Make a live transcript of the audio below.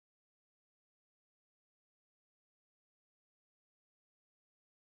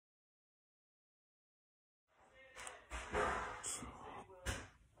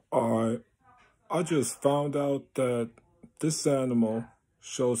I just found out that this animal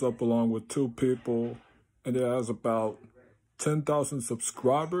shows up along with two people, and it has about 10,000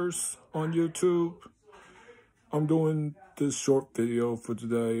 subscribers on YouTube. I'm doing this short video for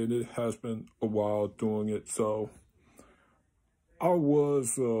today, and it has been a while doing it, so I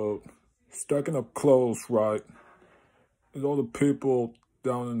was stacking up clothes, right? And all the people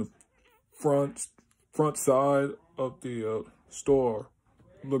down in the front side of the store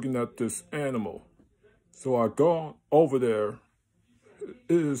looking at this animal. So I go over there. It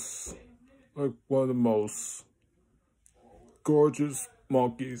is like one of the most gorgeous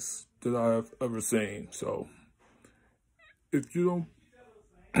monkeys that I have ever seen. So if you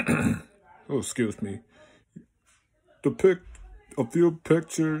don't, oh, excuse me, a few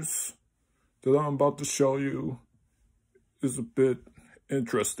pictures that I'm about to show you is a bit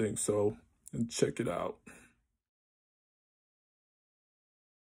interesting. So check it out.